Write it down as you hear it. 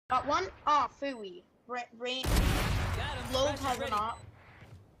Got one? Oh, Fooey. Rain. Load has an op.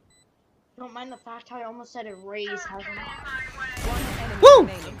 Don't mind the fact how I almost said it. Raise has an op. Woo!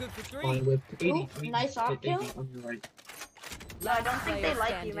 Ooh, nice op kill. No, I don't think they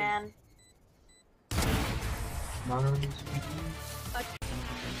like you, man.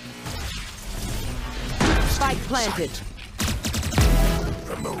 Spike planted.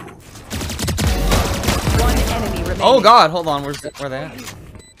 One enemy remaining. Oh god, hold on, where they at?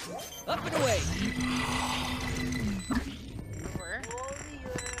 Up and away.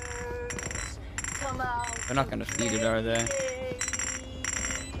 They're not gonna feed it, are they?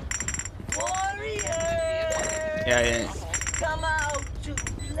 Yeah. Come out to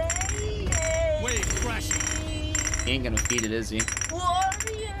play. Wait, crashing. He ain't gonna feed it, is he?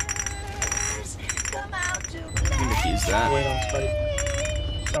 Warriors, come out to play. I'm gonna defuse that. Wait on Spike.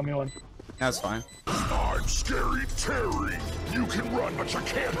 Tell me one. That's fine. I'm Scary Terry. You can run, but you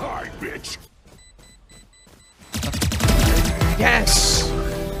can't hide, bitch. Yes!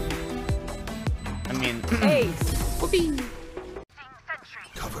 I mean... Ace. Whoopee!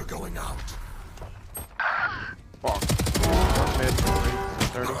 Cover going out. Fuck. Mid,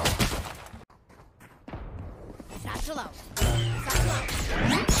 30. Satchel out.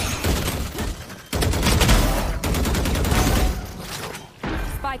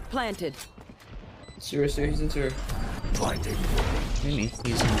 Spike planted. Sewer, he's in sewer. Blinding. Really?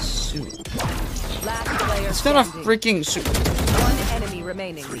 He's in suit. Last player It's not a standing. freaking suit. One enemy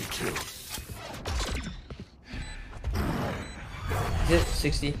remaining. 3 kills. Hit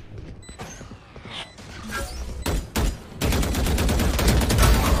 60.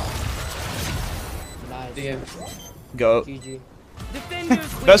 Nice. Game. Go. GG.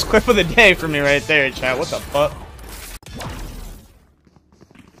 Defenders win. Best clip of the day for me right there, chat. What the fuck?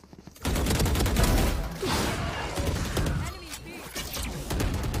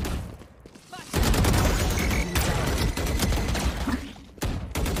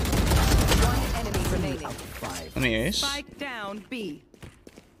 One enemy remaining. Let me ace. Spike down B.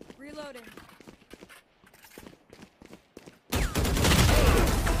 Reloading.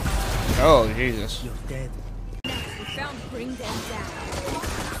 Oh, Jesus. Dead. Found bring them down.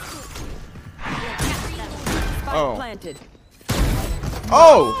 Spike Oh. planted.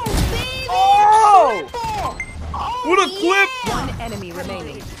 Oh! Oh! What a clip! One enemy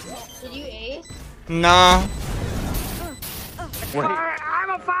remaining. Did you ace? Nah. Wait.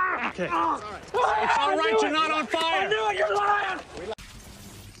 It's alright, you're not on fire.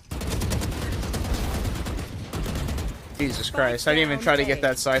 Jesus Christ. I didn't even try to get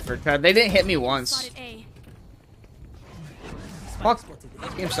that cipher. God, they didn't hit me once. Spotted A. Fuck.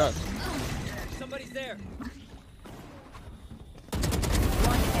 Game sucks. Somebody's there.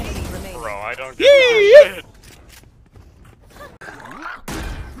 One enemy remaining. Bro, I don't Yeah. get shit.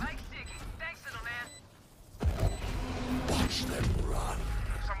 Watch them run.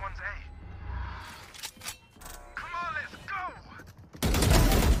 Someone's A. Come on, let's go.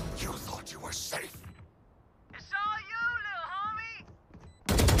 You thought you were safe. It's all you, little homie.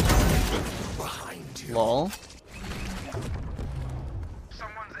 Behind you. Lol.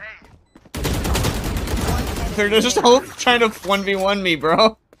 Someone's A. They're just all trying to 1v1 me,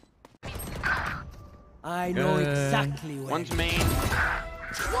 bro. I know exactly where. One's main.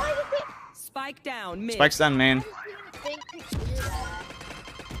 Spike down mid. Spike's down, man. Think we can do that.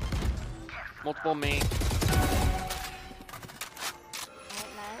 Multiple main.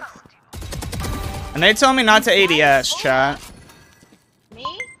 Nice. And they tell me not to ADS, chat. Me?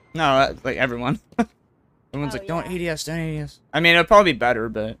 No, like everyone. Everyone's Oh, like, don't yeah. ADS, don't ADS. I mean, it'd probably be better,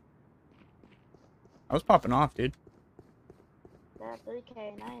 but... I was popping off, dude. Yeah,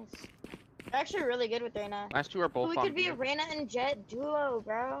 3K, nice. They're actually really good with Reyna. Last two are both We on could be a B. Reyna and Jet duo,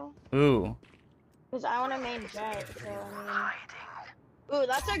 bro. Ooh. Because I want to main Jet, so I mean... Ooh,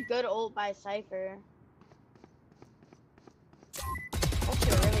 that's a good ult by Cypher. That's a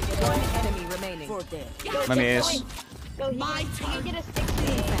really good One ult. enemy remaining. Go, Let me Jet, ace. Go, he can get a 60.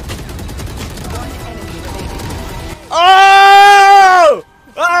 One enemy remaining. Oh!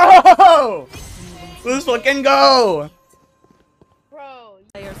 Oh! Let's fucking go! Bro,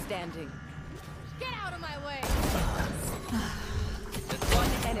 Player standing. Get out of my way. One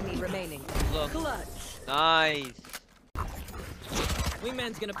enemy remaining. Look. Clutch. Nice.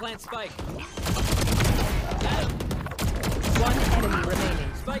 Wingman's gonna plant spike. One enemy remaining.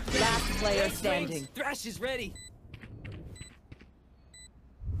 Last player standing. Thrash is ready.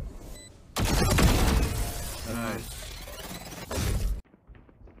 Nice.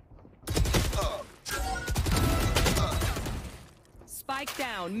 Spike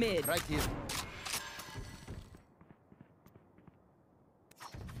down mid. Right here.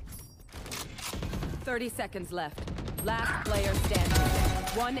 30 seconds left. Last player standing.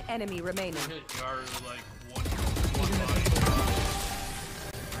 One enemy remaining. Hit Yar like one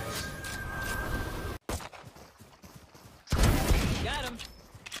Got him.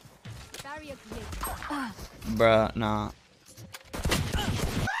 Barrier created. Bruh, nah.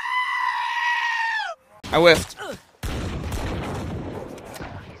 I whiffed.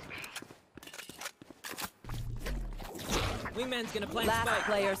 Wingman's gonna plant Last spike.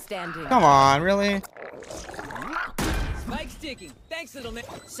 player standing. Come on, really? Spike sticking. Thanks, little man.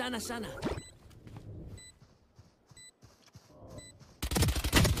 Sana, sana.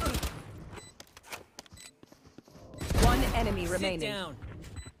 One enemy Sit remaining. down.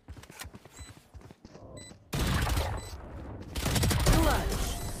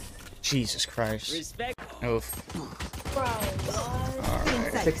 Jesus Christ. Respect. Oof. Bro, what?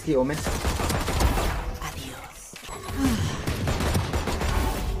 Alright. 60 Omen.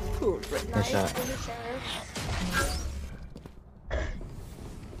 Nice shot. for the sheriff.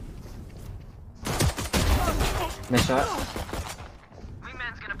 Nice shot.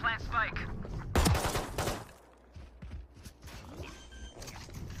 Wingman's gonna plant spike.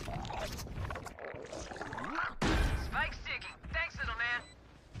 Spike sticking. Thanks, little man.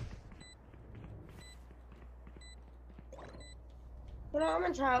 But I'm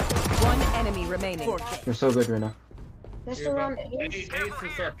gonna try. One enemy remaining. You're so good right now. Let's go around the Ace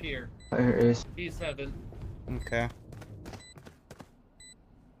is up here. Fire is. He's heaven. Okay.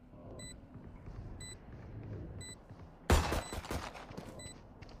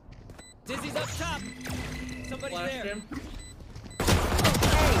 Dizzy's up top. Somebody's Flash there. him.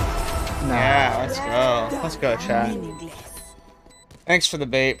 Yeah, let's go. Let's go, chat. Thanks for the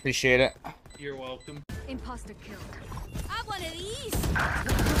bait. Appreciate it. You're welcome. Imposter killed. I want one of these.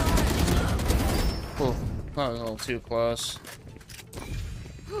 Cool. That was a little too close.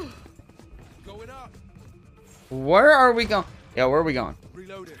 Going up. Where are we going? Yeah, where are we going?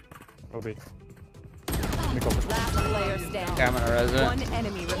 Reloaded. Obi. Last player standing. Okay, I'm gonna res it. One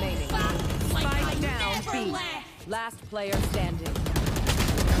enemy remaining. Spike down B. Last player standing.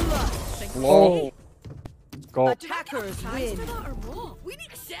 Lol. Go. Attackers win. We need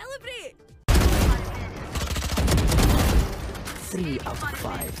to celebrate. 3 out of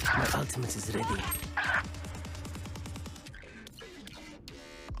 5. My ultimate is ready.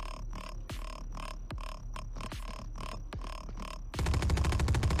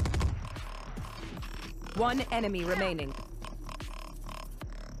 One enemy remaining.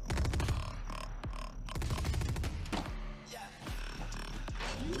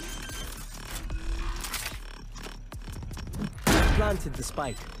 Planted the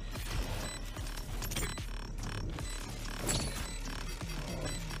spike.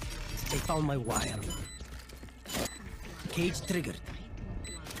 They found my wire. Cage triggered.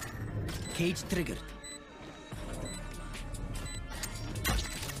 Cage triggered.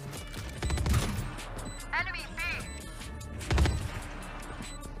 Enemy B.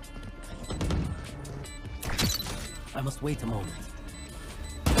 I must wait a moment.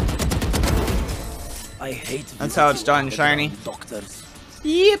 I hate That's how it's done, Shiny. doctors.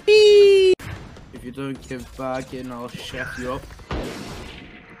 Yippee! If you don't give back in, I'll chef you up.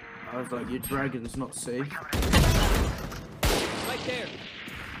 I was like, your dragon's not safe. Right there.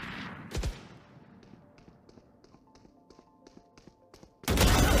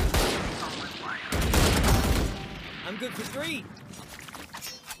 I'm good for 3.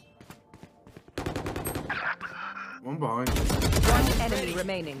 One behind. One enemy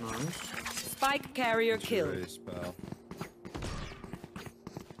remaining. Spike carrier killed.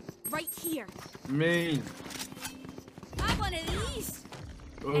 Right here. Mean. I want one of these.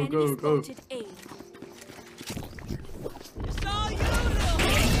 Go, Enemy go, go. spotted A. Saw you, little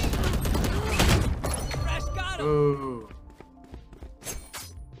Fresh got him. Go.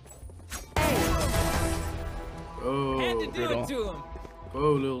 Had to Go. do it to him.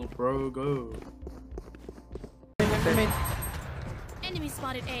 Go, little bro, go. Enemy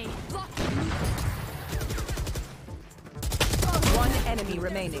spotted A. One enemy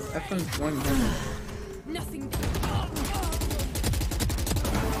remaining. That one's one minute. Nothing.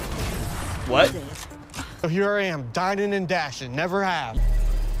 What? So here I am, dining and dashing, never have.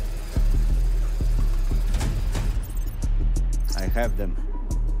 I have them.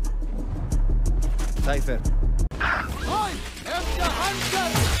 Cypher.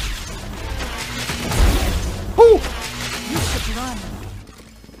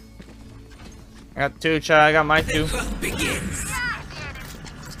 I got 2, chat. I got my 2. Begins.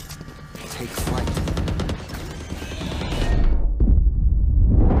 Take flight.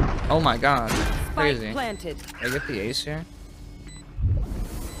 Oh my god. Spike Crazy. planted. Did I get the ace here?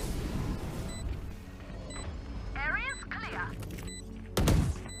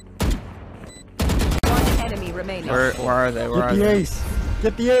 remaining. Where are they? Where are Get the they? ace.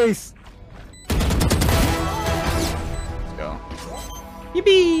 Get the ace. Let's go.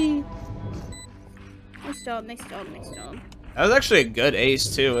 Yippee! Nice job, nice job, nice job. That was actually a good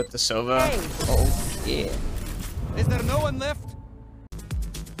ace too with the Sova. Oh yeah. Is there no one left?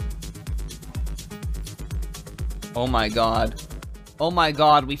 Oh my god. Oh my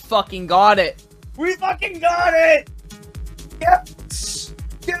god, we fucking got it! We fucking got it! Yes!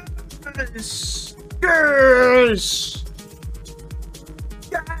 Yes! Yes!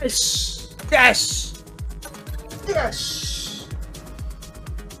 Yes! Yes! Yes!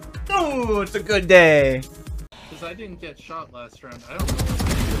 Oh, it's a good day. Because I didn't get shot last round. I don't know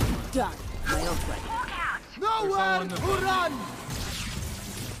what Done. My ult ready. Nowhere to run!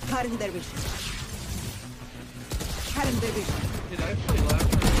 Cutting their vision. Cutting their vision. Did I play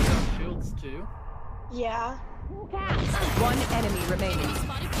last round without shields too? Yeah. One enemy remaining.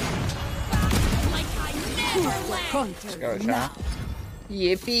 Like I never left. Let's go, chat.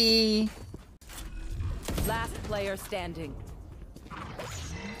 Yippee! Last player standing.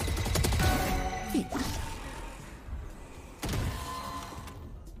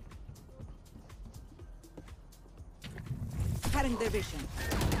 Cutting their vision.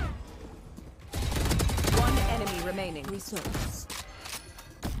 One enemy remaining. Resource.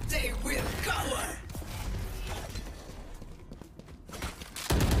 They will cover.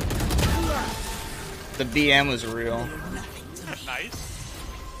 The BM was real. Nice.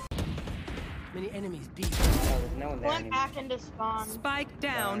 Many enemies B. Went back into spawn. Spike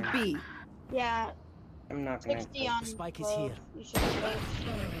down B. Yeah. I'm not gonna. 60 on Spike is both. here. You should vote.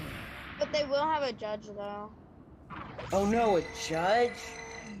 But they will have a judge though. Oh no, a judge?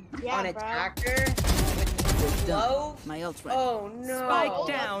 Yeah, On bro. attacker? With low? My ult's ready. Oh no. Spike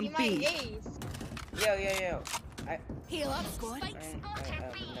down You B. might ace. Yo. Heal up, squad. I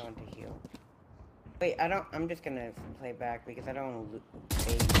have no one to heal. Wait, I'm just gonna play back because I don't want to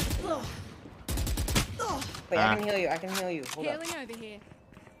lose. Wait, I can heal you, Hold up. Healing over here.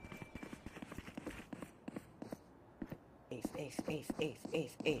 Ace. In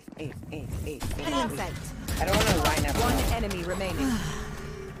sight. I don't want to line up. One enemy remaining.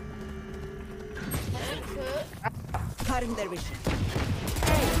 Cutting their vision.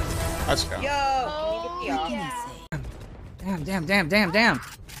 Let's go. Yo, Oh, can you get the yeah. Damn.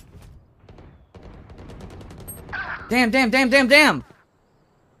 Damn.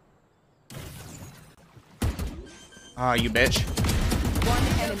 Oh, you bitch. One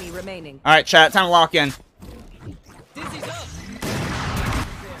enemy remaining. Alright, chat, time to lock in. Dizzy's up.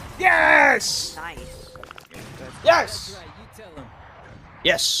 Yes! Nice. Yes! Right, you tell him.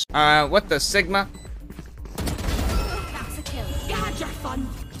 Yes. What the Sigma? That's a kill. You had your fun.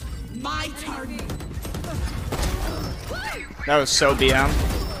 My turn. That was so BM.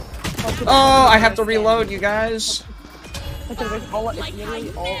 Oh, I have to reload, you guys. Like I never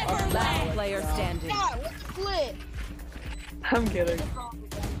Last left. player standing. Yeah, let's split. I'm kidding.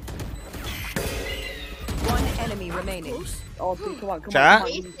 One enemy remaining. Oh, dude, come on. Chat?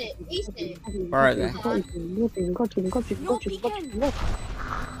 Ace it. Where are they? No beacon.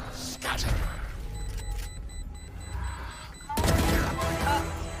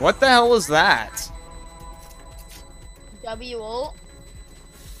 What the hell was that? W ult.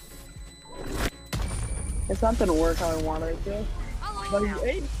 It's not gonna work how I want it to. But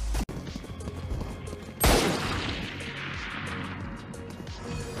hey.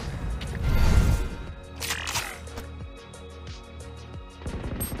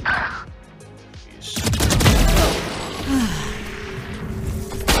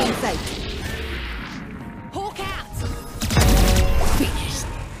 In sight. Hawk out. Finished.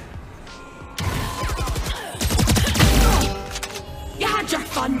 You had your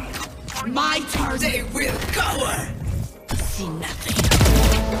fun. My turn. They will cover. See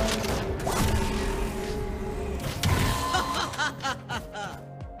nothing.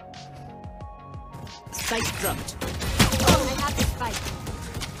 Spike dropped. Oh, they have this fight.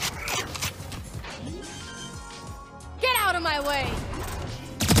 Get out of my way.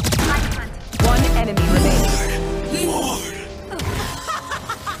 One enemy remaining.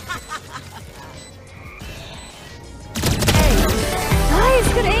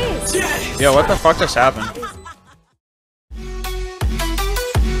 Nice, good ace. Yo, what the fuck just happened?